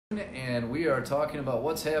And we are talking about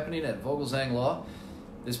what's happening at Vogelsang Law.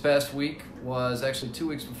 This past week was actually 2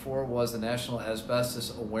 weeks before was the National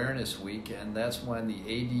Asbestos Awareness Week, and that's when the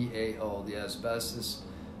ADAO, the Asbestos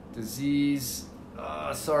Disease,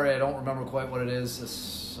 sorry I don't remember quite what it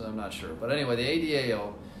is, I'm not sure, but anyway, the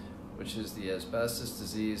ADAO, which is the Asbestos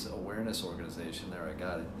Disease Awareness Organization, there I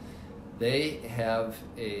got it, they have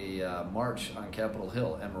a march on Capitol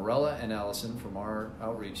Hill, and Morella and Allison from our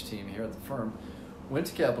outreach team here at the firm went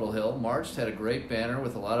to Capitol Hill, marched, had a great banner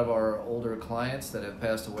with a lot of our older clients that have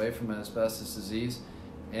passed away from asbestos disease,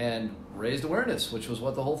 and raised awareness, which was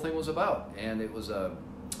what the whole thing was about. And it was a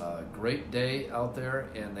great day out there,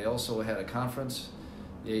 and they also had a conference,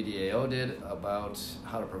 the ADAO did, about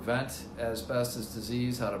how to prevent asbestos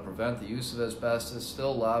disease, how to prevent the use of asbestos,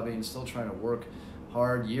 still lobbying, still trying to work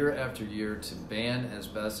hard year after year to ban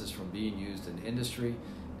asbestos from being used in industry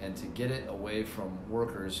and to get it away from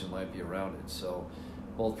workers who might be around it. So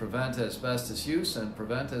both prevent asbestos use and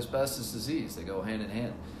prevent asbestos disease. They go hand in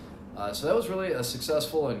hand. So that was really a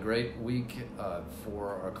successful and great week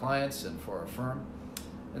for our clients and for our firm.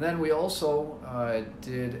 And then we also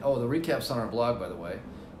did, the recap's on our blog, by the way,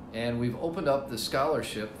 and we've opened up the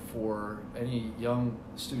scholarship for any young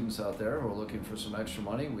students out there who are looking for some extra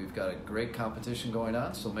money. We've got a great competition going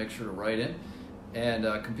on, so make sure to write in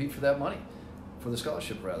and compete for that money. For the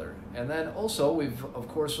scholarship, rather. And then also we've of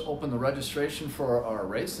course opened the registration for our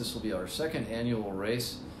race. This will be our second annual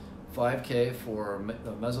race, 5K for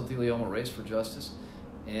the Mesothelioma Race for Justice,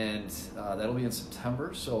 and that'll be in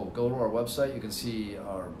September. So go to our website, you can see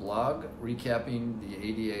our blog recapping the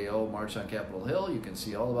ADAO March on Capitol Hill. You can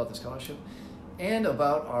see all about the scholarship and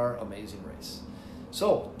about our amazing race.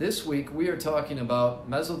 So this week we are talking about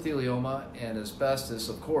mesothelioma and asbestos,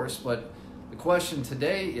 of course, but the question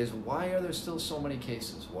today is, why are there still so many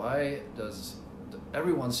cases? Why does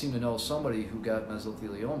everyone seem to know somebody who got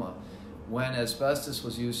mesothelioma when asbestos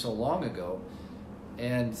was used so long ago?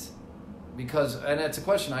 And it's a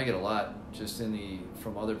question I get a lot just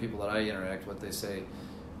from other people that I interact with. They say,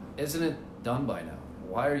 isn't it done by now?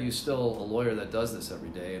 Why are you still a lawyer that does this every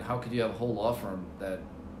day? And how could you have a whole law firm that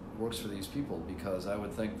works for these people? Because I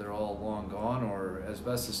would think they're all long gone, or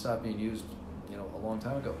asbestos stopped being used, a long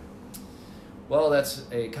time ago. Well, that's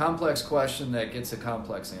a complex question that gets a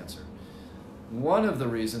complex answer. One of the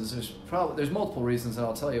reasons, there's multiple reasons, and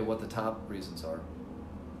I'll tell you what the top reasons are.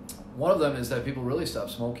 One of them is that people really stop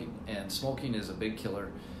smoking, and smoking is a big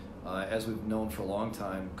killer, as we've known for a long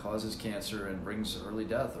time, causes cancer and brings early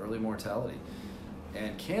death, early mortality.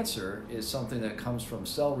 And cancer is something that comes from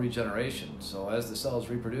cell regeneration. So as the cells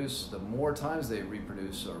reproduce, the more times they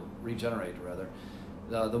reproduce, or regenerate rather,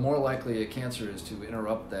 the more likely a cancer is to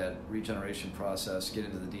interrupt that regeneration process, get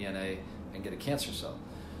into the DNA, and get a cancer cell.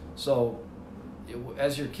 So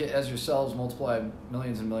as your cells multiply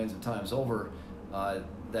millions and millions of times over,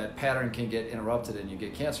 that pattern can get interrupted and you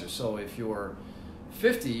get cancer. So if you're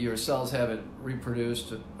 50, your cells haven't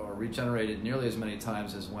reproduced or regenerated nearly as many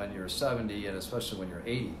times as when you're 70, and especially when you're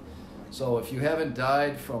 80. So if you haven't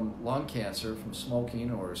died from lung cancer, from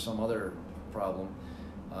smoking or some other problem,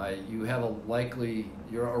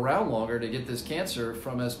 you're around longer to get this cancer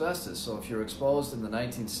from asbestos. So if you're exposed in the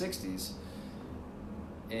 1960s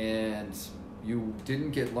and you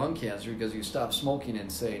didn't get lung cancer because you stopped smoking in,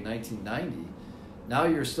 say, 1990, now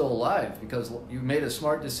you're still alive because you made a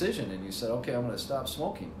smart decision and you said, okay, I'm going to stop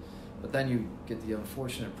smoking. But then you get the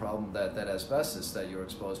unfortunate problem that asbestos that you're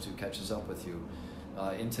exposed to catches up with you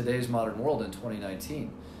in today's modern world in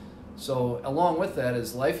 2019. So along with that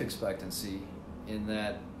is life expectancy, in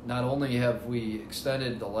that not only have we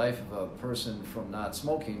extended the life of a person from not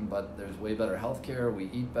smoking, but there's way better health care, we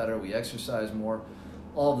eat better, we exercise more.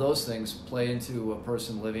 All of those things play into a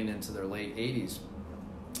person living into their late 80s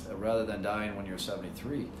rather than dying when you're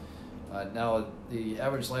 73. Now the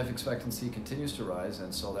average life expectancy continues to rise,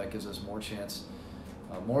 and so that gives us more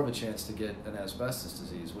of a chance to get an asbestos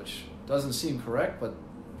disease, which doesn't seem correct, but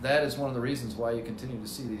that is one of the reasons why you continue to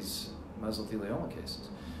see these mesothelioma cases.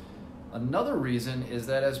 Another reason is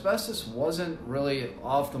that asbestos wasn't really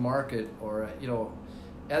off the market, or,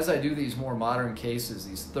 as I do these more modern cases,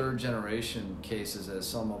 these third generation cases, as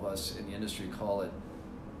some of us in the industry call it,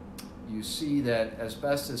 you see that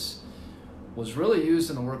asbestos was really used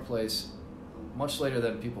in the workplace much later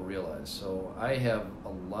than people realize. So I have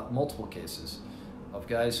multiple cases of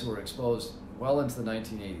guys who were exposed well into the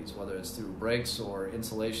 1980s, whether it's through breaks or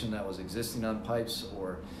insulation that was existing on pipes,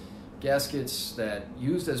 or gaskets that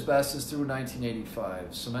used asbestos through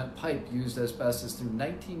 1985, cement pipe used asbestos through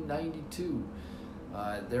 1992.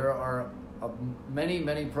 There are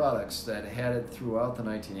many products that had it throughout the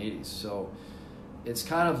 1980s. So it's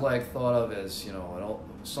kind of like thought of as, you know,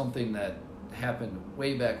 something that happened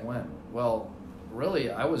way back when. Well,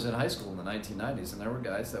 really, I was in high school in the 1990s, and there were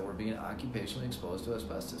guys that were being occupationally exposed to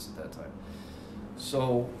asbestos at that time.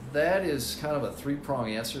 So that is kind of a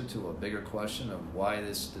three-prong answer to a bigger question of why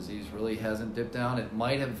this disease really hasn't dipped down. It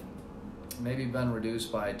might have maybe been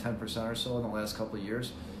reduced by 10% or so in the last couple of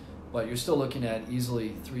years, but you're still looking at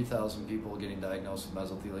easily 3,000 people getting diagnosed with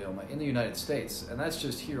mesothelioma in the United States, and that's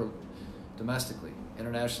just here domestically.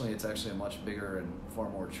 Internationally, it's actually a much bigger and far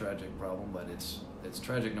more tragic problem, but it's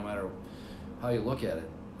tragic no matter how you look at it,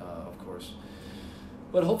 of course.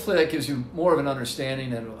 But hopefully that gives you more of an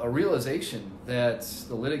understanding and a realization that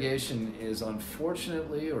the litigation is,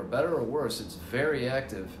 unfortunately, or better or worse, it's very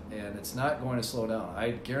active and it's not going to slow down.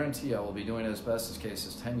 I guarantee I will be doing asbestos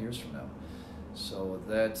cases 10 years from now. So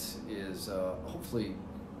that is hopefully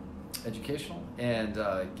educational and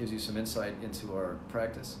gives you some insight into our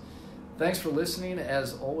practice. Thanks for listening.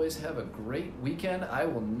 As always, have a great weekend. I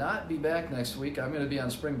will not be back next week. I'm going to be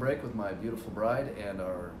on spring break with my beautiful bride and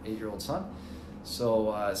our 8-year-old son.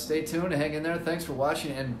 So stay tuned, hang in there. Thanks for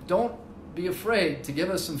watching, and don't be afraid to give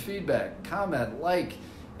us some feedback, comment, like,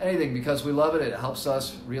 anything, because we love it. It helps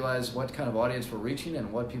us realize what kind of audience we're reaching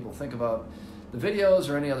and what people think about the videos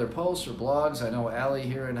or any other posts or blogs. I know Allie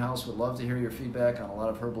here in-house would love to hear your feedback on a lot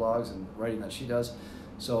of her blogs and writing that she does.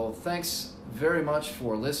 So thanks very much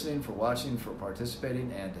for listening, for watching, for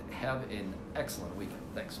participating, and have an excellent weekend.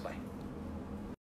 Thanks. Bye.